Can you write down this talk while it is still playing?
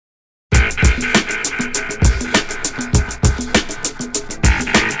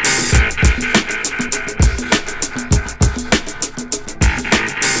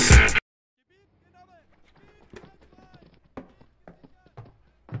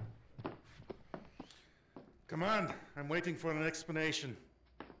Come on, I'm waiting for an explanation.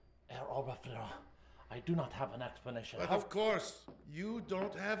 Herr Oberführer, I do not have an explanation. But of course, you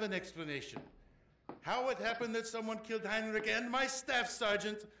don't have an explanation. How it happened that someone killed Heinrich and my staff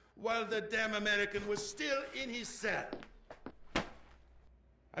sergeant while the damn American was still in his cell?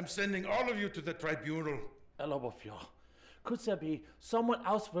 I'm sending all of you to the tribunal. Herr Oberführer, could there be someone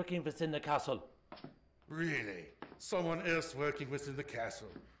else working within the castle? Really? Someone else working within the castle?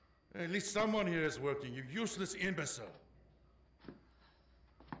 At least someone here is working, you useless imbecile.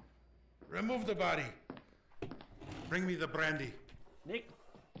 Remove the body. Bring me the brandy. Nick.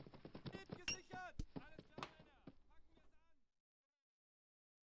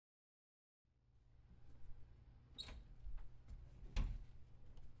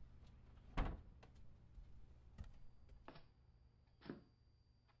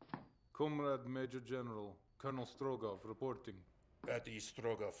 Comrade Major General, Colonel Strogov reporting. That is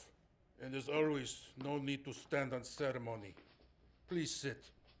Strogov. And as always, no need to stand on ceremony. Please sit.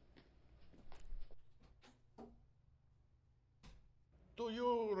 Do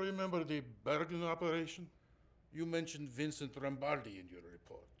you remember the Bergen operation? You mentioned Vincent Rambaldi in your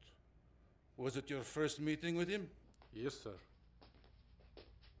report. Was it your first meeting with him? Yes, sir.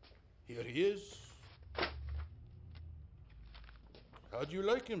 Here he is. How do you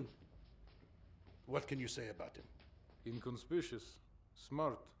like him? What can you say about him? Inconspicuous,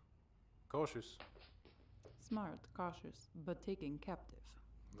 smart, cautious. Smart, cautious, but taken captive.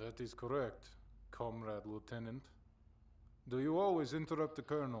 That is correct, Comrade Lieutenant. Do you always interrupt the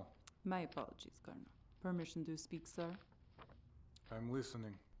Colonel? My apologies, Colonel. Permission to speak, sir? I'm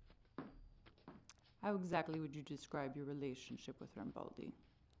listening. How exactly would you describe your relationship with Rambaldi?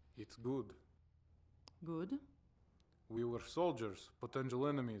 It's good. Good? We were soldiers, potential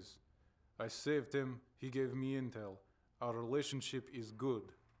enemies. I saved him, he gave me intel. Our relationship is good.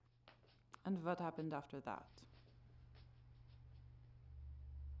 And what happened after that?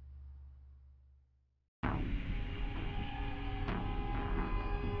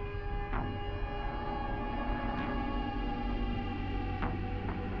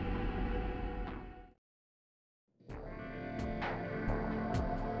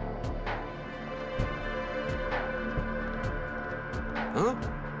 Huh?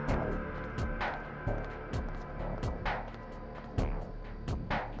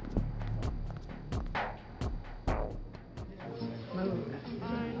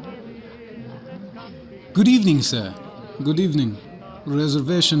 Good evening, sir. Good evening.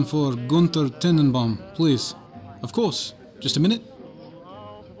 Reservation for Gunther Tenenbaum, please. Of course. Just a minute.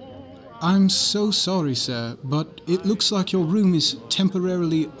 I'm so sorry, sir, but it looks like your room is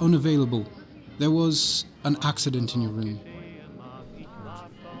temporarily unavailable. There was an accident in your room.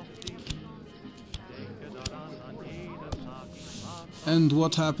 And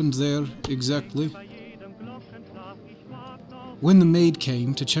what happened there, exactly? When the maid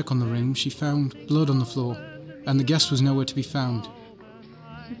came to check on the room, she found blood on the floor, and the guest was nowhere to be found.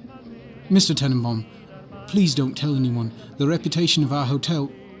 Mr. Tenenbaum, please don't tell anyone. The reputation of our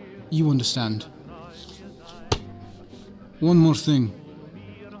hotel, you understand. One more thing.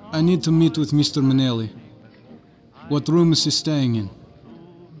 I need to meet with Mr. Manelli. What room is he staying in?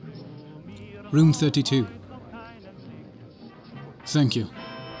 Room 32. Thank you.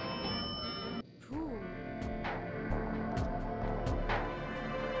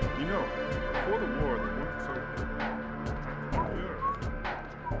 You know, before the war, they weren't so...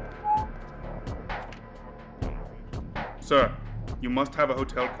 Sir, you must have a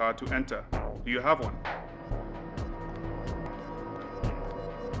hotel card to enter. Do you have one?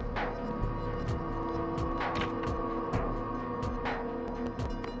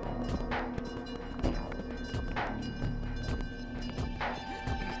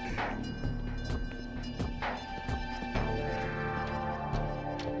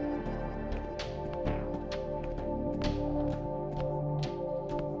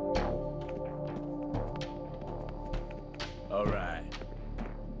 All right.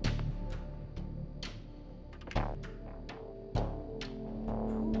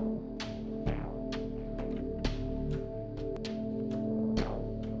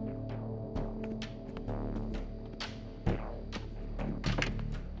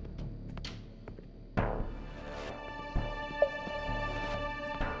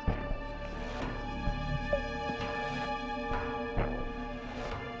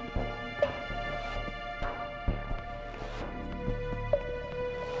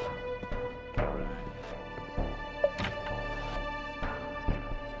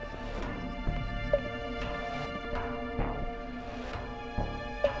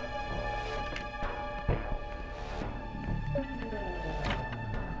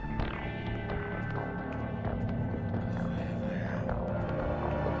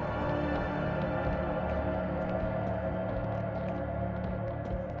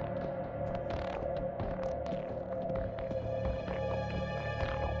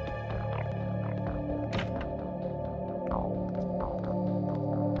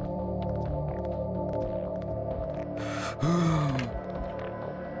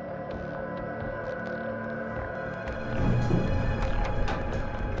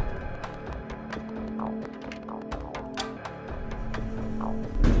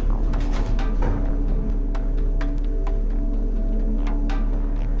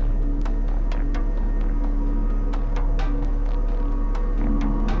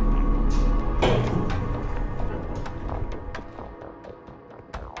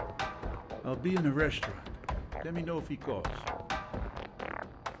 be in a restaurant. Let me know if he calls.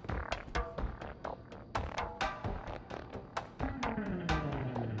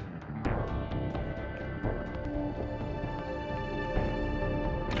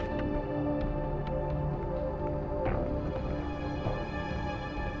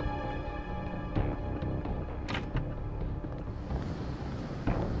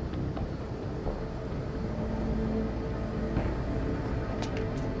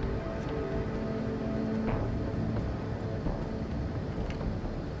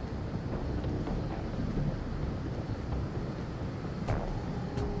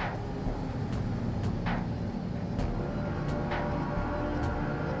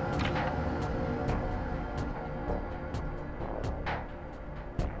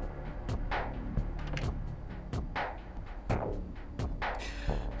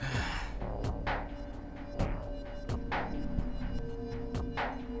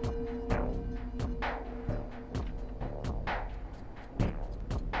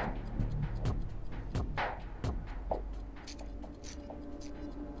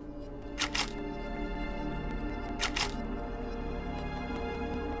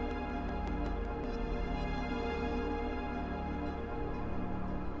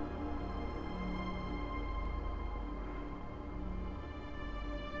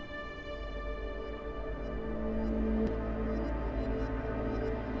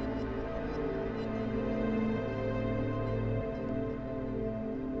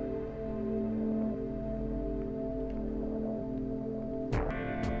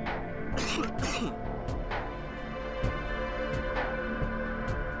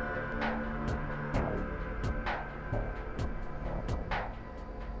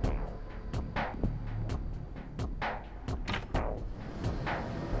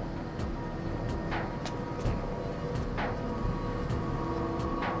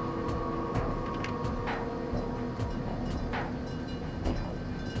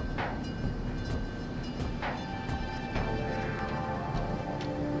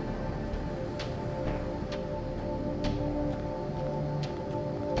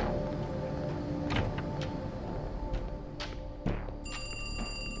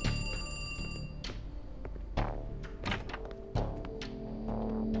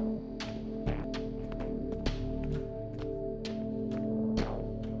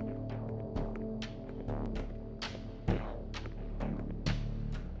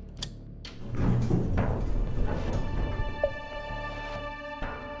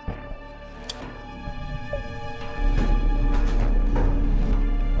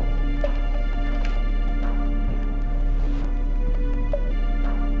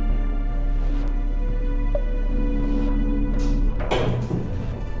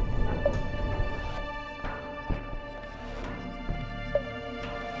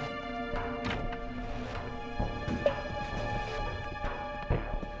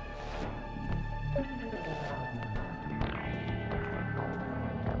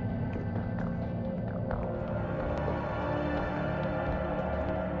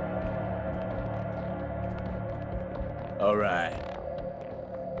 All right.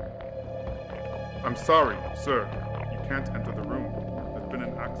 I'm sorry, sir. You can't enter the room. There's been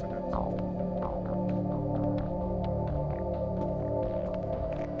an accident.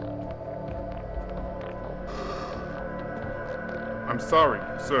 I'm sorry,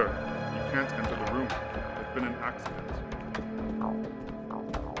 sir. You can't enter the room. There's been an accident.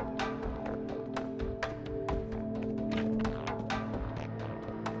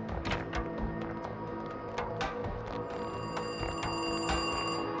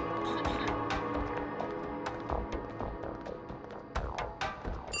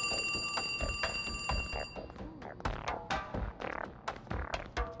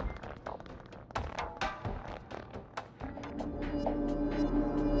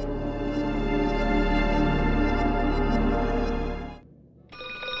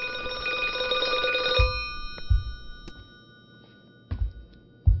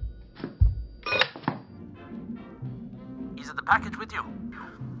 Is the package with you?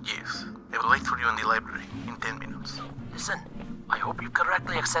 Yes. I will wait for you in the library in 10 minutes. Listen, I hope you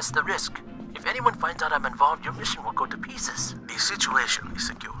correctly assess the risk. If anyone finds out I'm involved, your mission will go to pieces. The situation is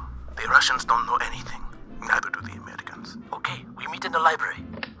secure. The Russians don't know anything. Neither do the Americans. Okay, we meet in the library.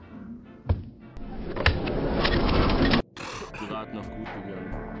 Gerade noch gut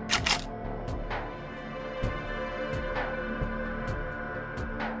gegangen.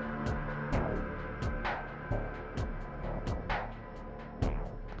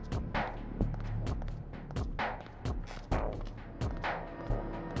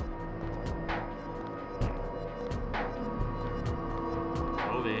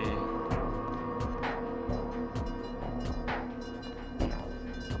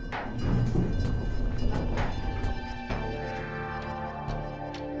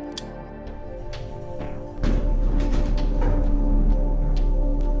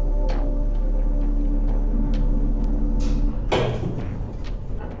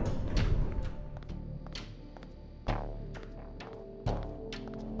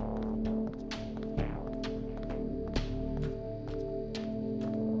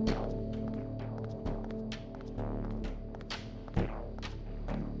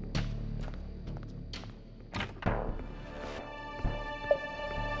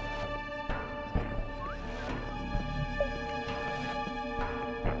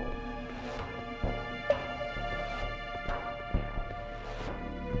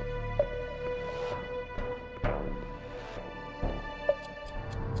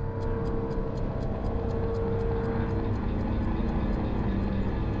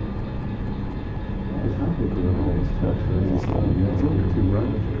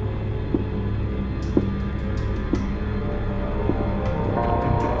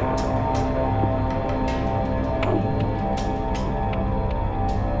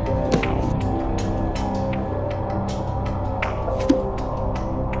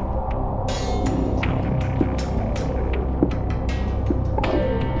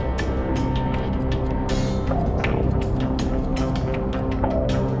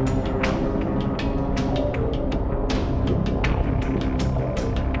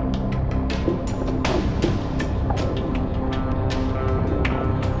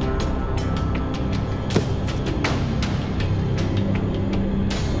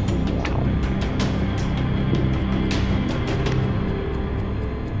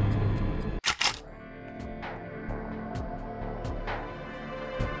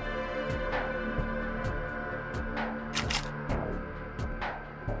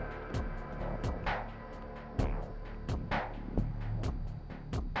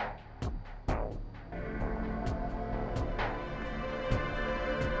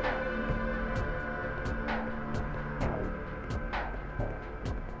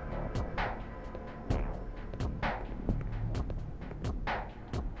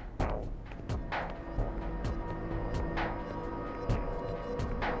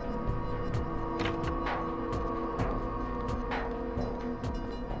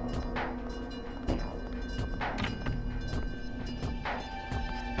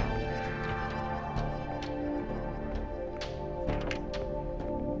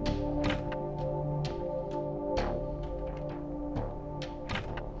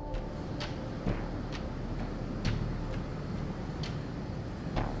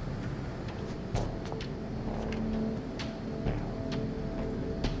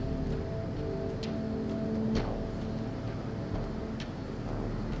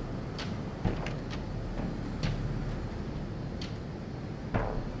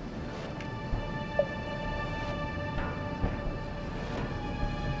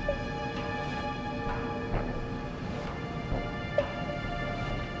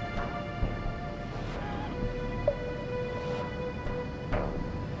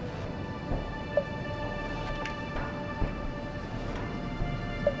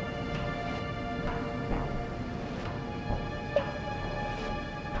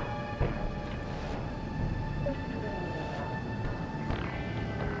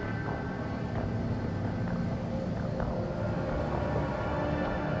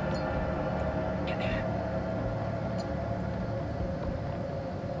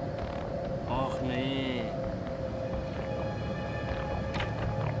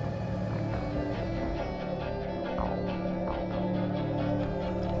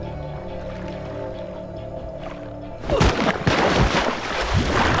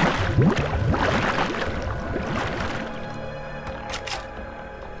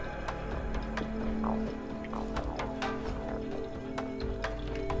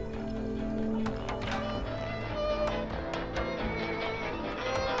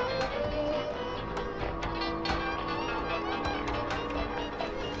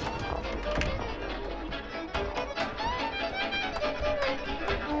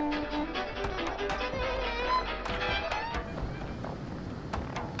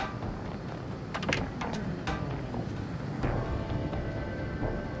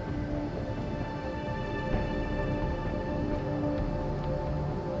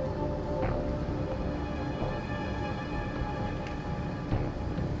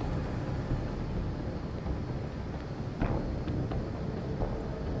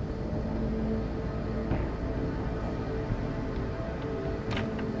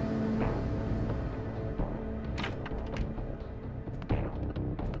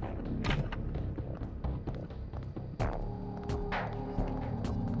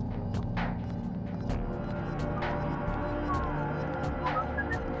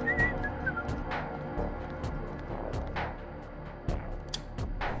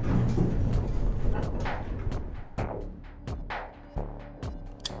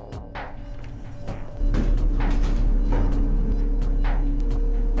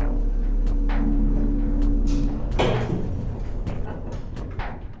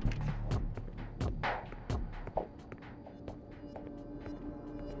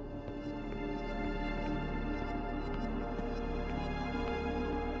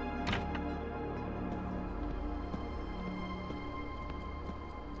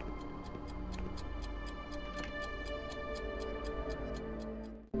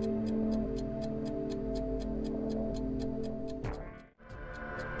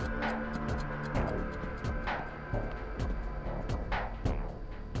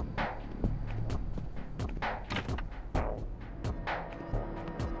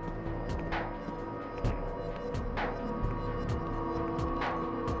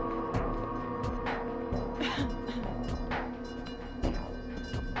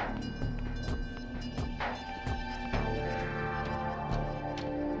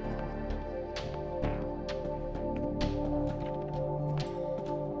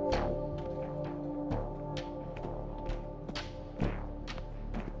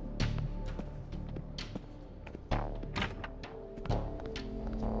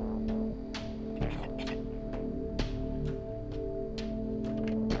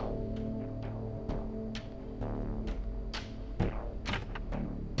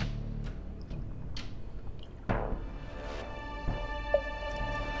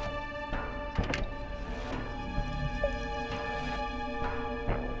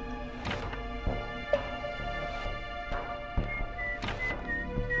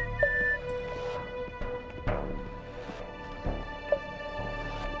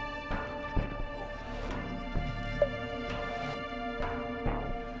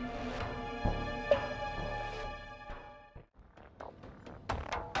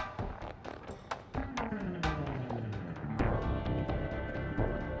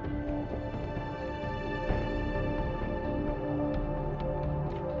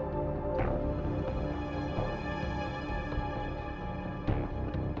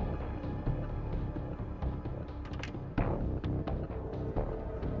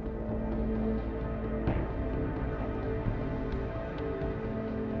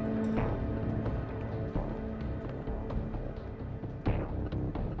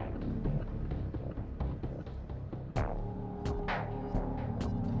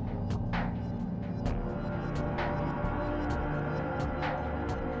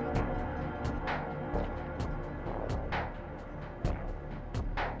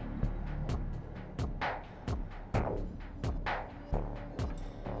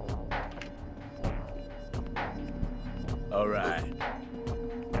 All right.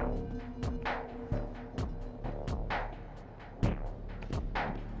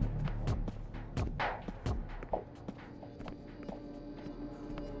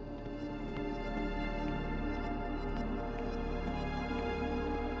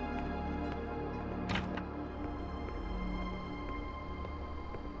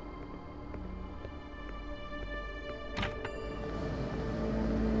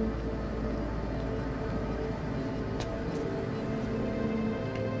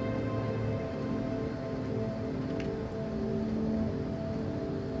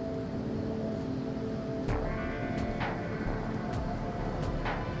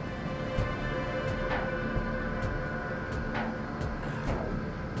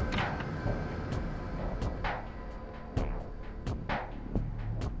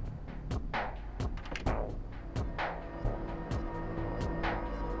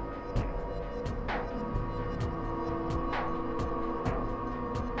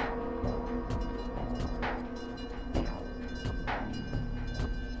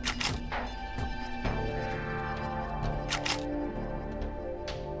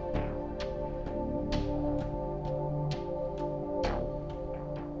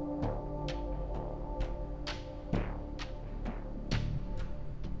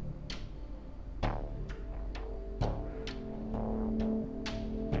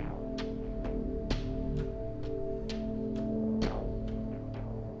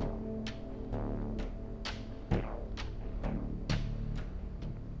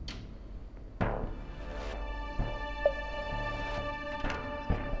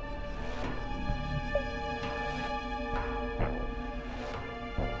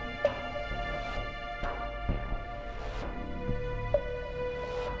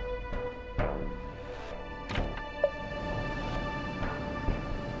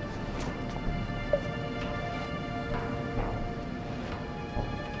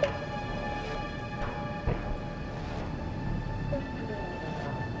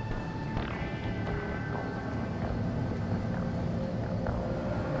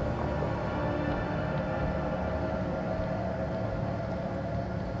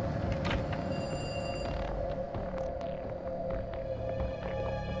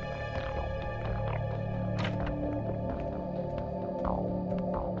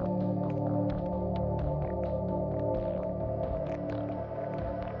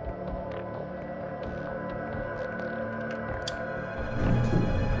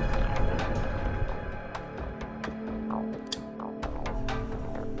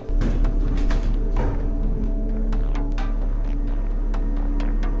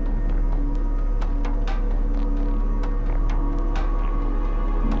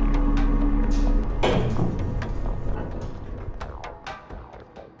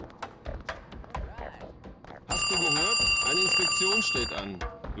 Hast du gehört? Eine Inspektion steht an.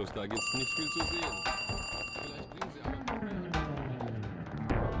 Bloß da gibt's nicht viel zu sehen.